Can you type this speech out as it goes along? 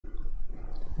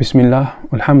Bismillah,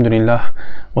 alhamdulillah,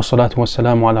 wa salatu wa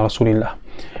salamu ala rasulillah.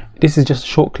 This is just a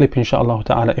short clip, inshallah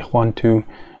ta'ala, ikhwan, to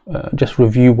just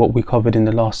review what we covered in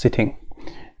the last sitting.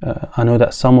 I know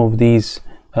that some of these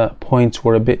points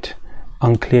were a bit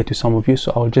unclear to some of you,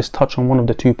 so I'll just touch on one of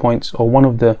the 2 points, or one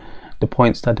of the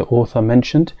points that the author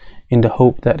mentioned, in the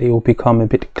hope that it will become a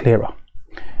bit clearer.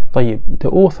 طيب, the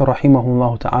author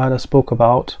rahimahullah ta'ala spoke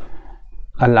about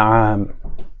al-aam,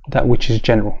 that which is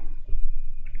general,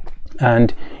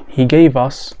 and he gave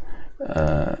us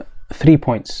 3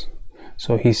 points.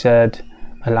 So he said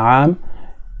al-aam,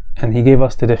 and he gave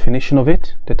us the definition of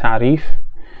it, the ta'rif.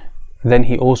 Then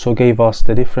he also gave us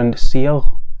the different siyagh,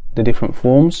 the different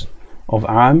forms of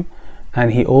aam,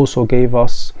 and he also gave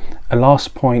us a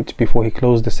last point before he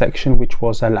closed the section, which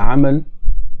was al-amal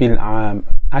bil-aam,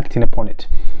 acting upon it.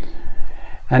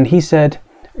 And he said,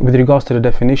 with regards to the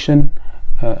definition,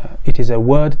 it is a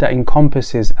word that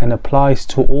encompasses and applies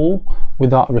to all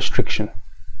without restriction.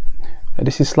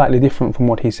 This is slightly different from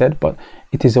what he said, but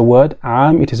it is a word,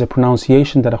 aam, it is a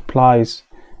pronunciation that applies,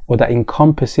 or that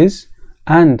encompasses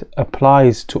and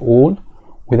applies to all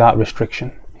without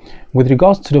restriction. With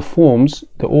regards to the forms,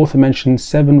 the author mentioned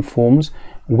 7 forms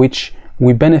which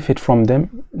we benefit from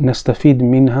them, nastafid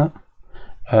minha,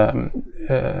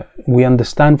 we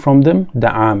understand from them the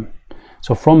aam.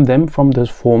 So from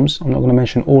those forms, I'm not going to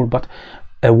mention all, but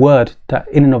a word that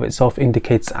in and of itself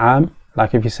indicates aam,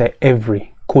 like if you say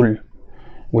every, kull,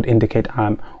 would indicate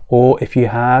aam. Or if you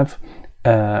have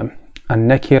a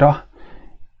nakira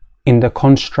in the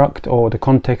construct or the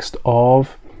context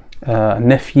of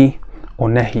nafi or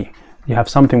nahi, you have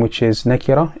something which is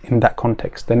nakira in that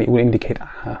context, then it would indicate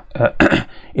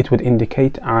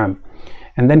aam.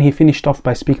 And then he finished off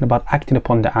by speaking about acting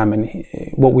upon the aam, and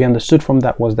what we understood from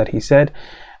that was that he said,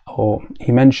 or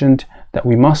he mentioned, that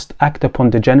we must act upon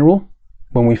the general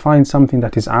when we find something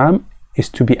that is aam, is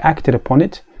to be acted upon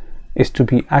it,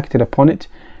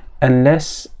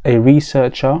 unless a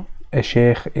researcher, a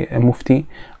sheikh, a mufti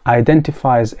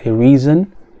identifies a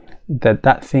reason that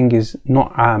that thing is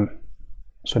not aam.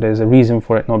 So there's a reason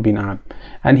for it not being aam.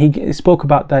 And he spoke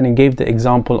about that and gave the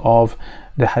example of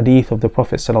the hadith of the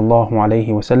Prophet sallallahu alaihi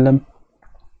wasallam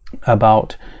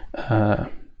about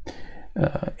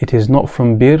it is not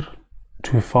from bir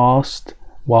to fast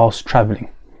whilst traveling,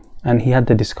 and he had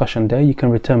the discussion there. You can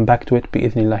return back to it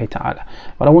bi'idhnillahi ta'ala,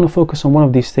 but I want to focus on one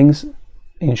of these things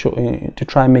to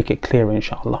try and make it clearer,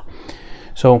 inshallah.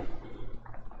 So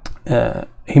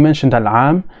he mentioned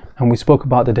al-aam, and we spoke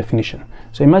about the definition.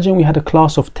 So imagine we had a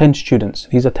class of 10 students.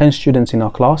 These are 10 students in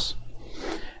our class,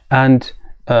 and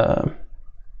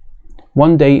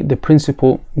one day the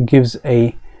principal gives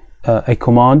a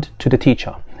command to the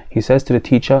teacher. He says to the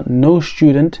teacher, no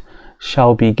student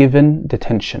shall be given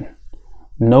detention.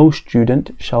 No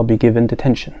student shall be given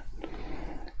detention.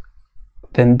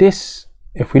 Then this,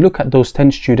 if we look at those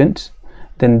 10 students,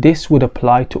 then this would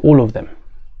apply to all of them.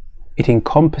 It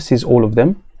encompasses all of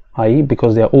them, i.e.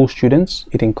 because they are all students,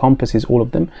 it encompasses all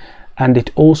of them, and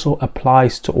it also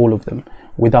applies to all of them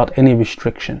without any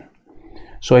restriction.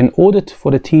 So in order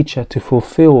for the teacher to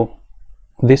fulfill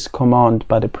this command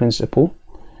by the principal,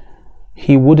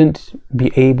 he wouldn't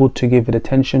be able to give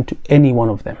attention to any one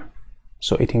of them.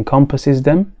 So it encompasses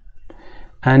them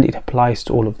and it applies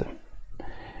to all of them.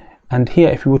 And here,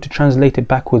 if we were to translate it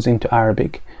backwards into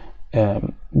Arabic,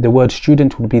 the word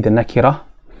student would be the nakira,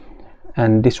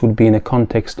 and this would be in a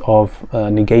context of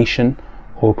negation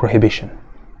or prohibition.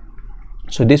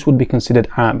 So this would be considered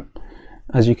aam.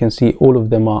 As you can see, all of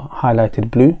them are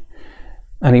highlighted blue,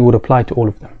 and it would apply to all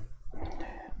of them.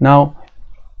 Now,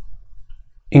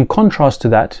 in contrast to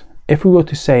that, if we were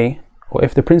to say, or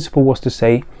if the principal was to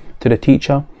say to the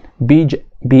teacher, be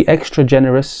extra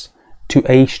generous to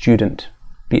a student,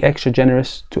 be extra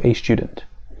generous to a student,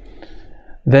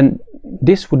 then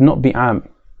this would not be aam.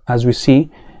 As we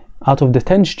see, out of the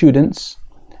 10 students,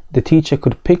 the teacher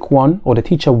could pick one, or the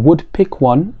teacher would pick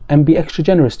one and be extra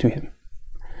generous to him.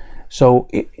 So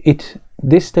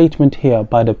this statement here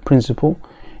by the principal,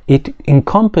 it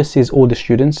encompasses all the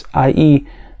students, i.e.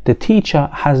 the teacher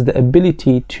has the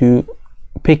ability to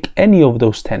pick any of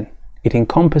those 10. It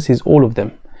encompasses all of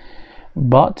them,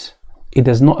 but it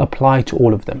does not apply to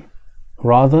all of them.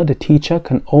 Rather, the teacher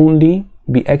can only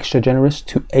be extra generous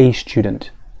to a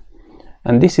student.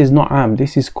 And this is not aam,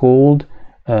 this is called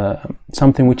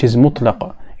something which is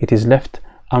mutlaqa. It is left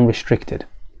unrestricted.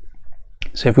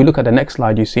 So if we look at the next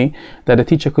slide, you see that the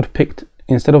teacher could pick,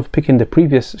 instead of picking the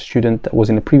previous student that was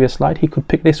in the previous slide, he could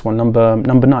pick this one, number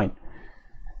 9.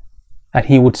 And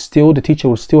the teacher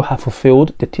would still have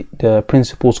fulfilled the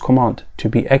principal's command to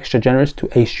be extra generous to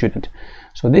a student.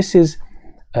 So this is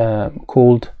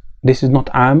called This is not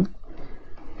am,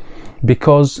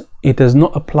 because it does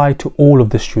not apply to all of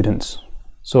the students.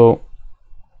 So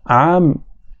am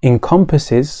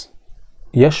encompasses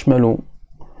يشمل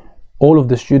all of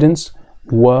the students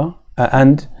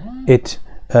and it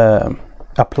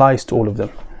applies to all of them,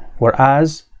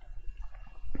 whereas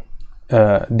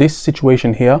this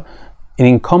situation here, it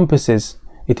encompasses,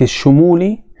 it is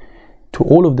shumuli to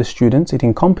all of the students, it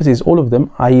encompasses all of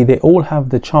them, i.e. they all have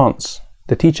the chance,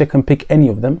 the teacher can pick any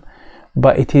of them,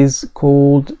 but it is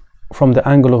called from the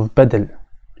angle of badal,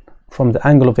 from the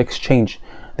angle of exchange.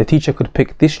 The teacher could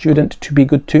pick this student to be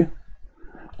good to,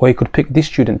 or he could pick this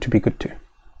student to be good to,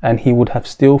 and he would have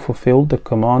still fulfilled the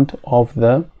command of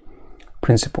the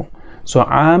principal. So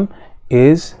am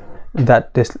is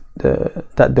that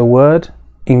the word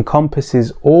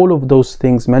encompasses all of those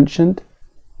things mentioned,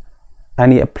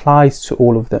 and it applies to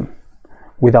all of them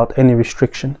without any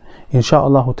restriction.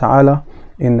 Insha'Allah ta'ala,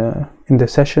 in the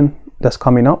session that's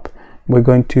coming up, we're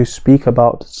going to speak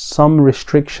about some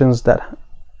restrictions, that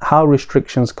how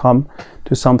restrictions come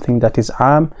to something that is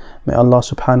am. May Allah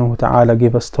subhanahu wa ta'ala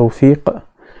give us tawfiq.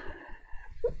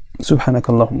 سبحانك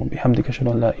اللهم وبحمدك أشهد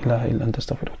أن لا إله إلا أنت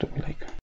أستغفرك وأتوب إليك.